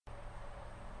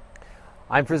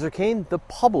I'm Fraser Kane, the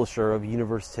publisher of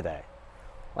Universe Today.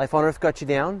 Life on Earth got you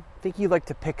down? Think you'd like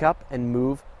to pick up and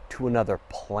move to another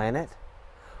planet?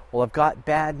 Well, I've got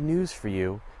bad news for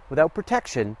you. Without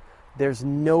protection, there's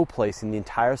no place in the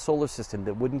entire solar system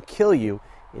that wouldn't kill you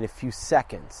in a few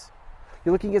seconds.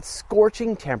 You're looking at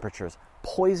scorching temperatures,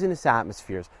 poisonous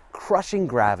atmospheres, crushing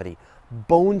gravity,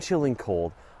 bone-chilling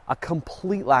cold, a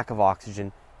complete lack of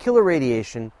oxygen, killer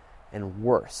radiation, and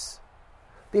worse.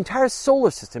 The entire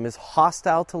solar system is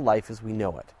hostile to life as we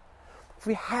know it. If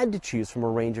we had to choose from a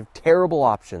range of terrible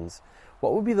options,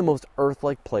 what would be the most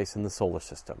Earth-like place in the solar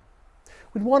system?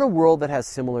 We'd want a world that has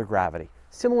similar gravity,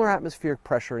 similar atmospheric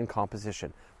pressure and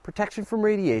composition, protection from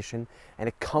radiation, and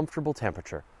a comfortable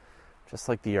temperature, just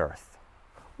like the Earth.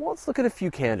 Well, let's look at a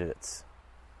few candidates.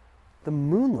 The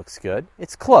Moon looks good.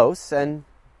 It's close, and,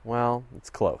 well, it's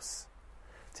close.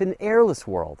 It's an airless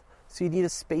world, so you need a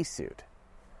spacesuit.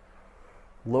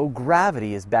 Low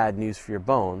gravity is bad news for your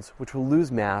bones, which will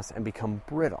lose mass and become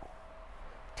brittle.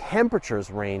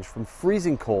 Temperatures range from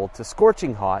freezing cold to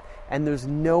scorching hot, and there's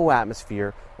no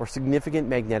atmosphere or significant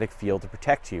magnetic field to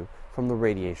protect you from the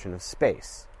radiation of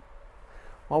space.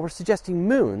 While we're suggesting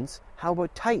moons, how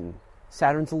about Titan,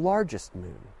 Saturn's largest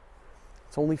moon?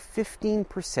 It's only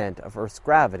 15% of Earth's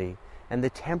gravity, and the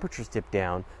temperatures dip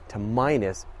down to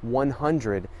minus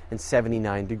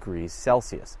 179 degrees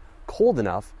Celsius, cold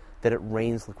enough that it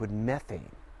rains liquid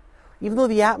methane. Even though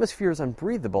the atmosphere is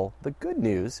unbreathable, the good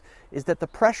news is that the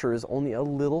pressure is only a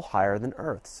little higher than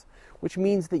Earth's, which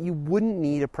means that you wouldn't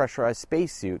need a pressurized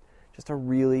spacesuit, just a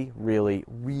really, really,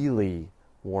 really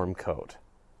warm coat.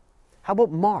 How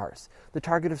about Mars, the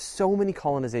target of so many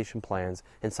colonization plans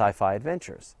and sci-fi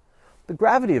adventures? The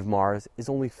gravity of Mars is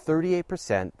only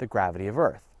 38% the gravity of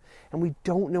Earth, and we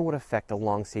don't know what effect a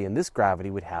long stay in this gravity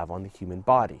would have on the human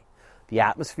body. The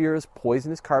atmosphere is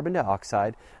poisonous carbon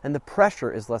dioxide, and the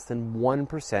pressure is less than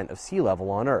 1% of sea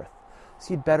level on Earth,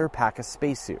 so you'd better pack a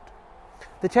spacesuit.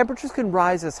 The temperatures can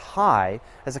rise as high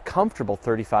as a comfortable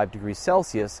 35 degrees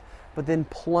Celsius, but then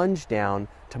plunge down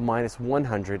to minus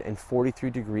 143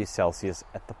 degrees Celsius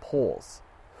at the poles.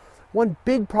 One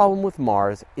big problem with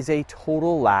Mars is a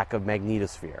total lack of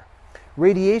magnetosphere.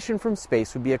 Radiation from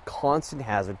space would be a constant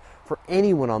hazard for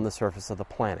anyone on the surface of the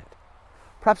planet.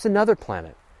 Perhaps another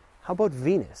planet. How about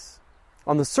Venus?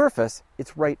 On the surface,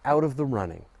 it's right out of the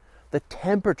running. The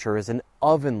temperature is an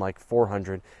oven like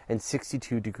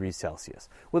 462 degrees Celsius,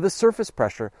 with a surface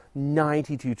pressure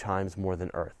 92 times more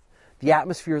than Earth. The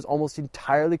atmosphere is almost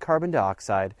entirely carbon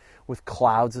dioxide with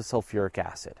clouds of sulfuric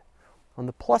acid. On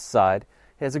the plus side,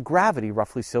 it has a gravity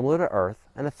roughly similar to Earth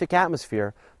and a thick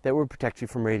atmosphere that would protect you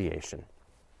from radiation.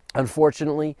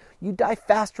 Unfortunately, you die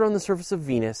faster on the surface of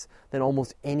Venus than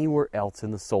almost anywhere else in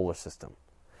the solar system.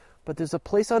 But there's a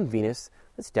place on Venus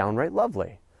that's downright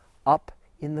lovely, up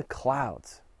in the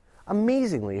clouds.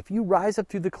 Amazingly, if you rise up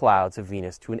through the clouds of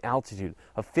Venus to an altitude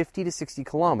of 50 to 60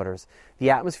 kilometers, the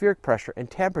atmospheric pressure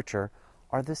and temperature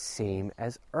are the same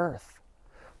as Earth.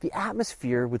 The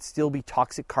atmosphere would still be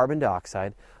toxic carbon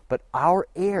dioxide, but our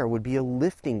air would be a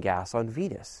lifting gas on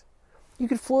Venus. You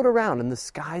could float around in the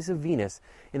skies of Venus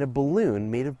in a balloon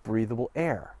made of breathable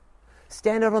air.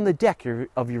 Stand out on the deck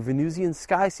of your Venusian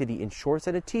sky city in shorts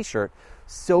and a t-shirt,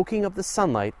 soaking up the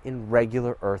sunlight in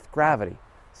regular Earth gravity.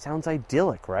 Sounds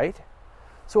idyllic, right?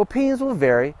 So opinions will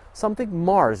vary. Some think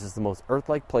Mars is the most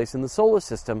Earth-like place in the solar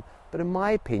system, but in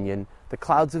my opinion, the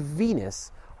clouds of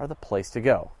Venus are the place to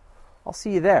go. I'll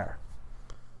see you there.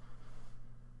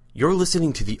 You're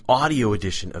listening to the audio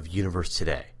edition of Universe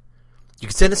Today. You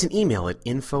can send us an email at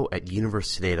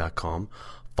info@universetoday.com.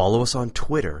 Follow us on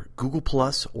Twitter, Google+,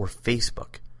 or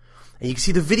Facebook. And you can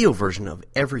see the video version of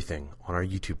everything on our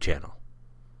YouTube channel.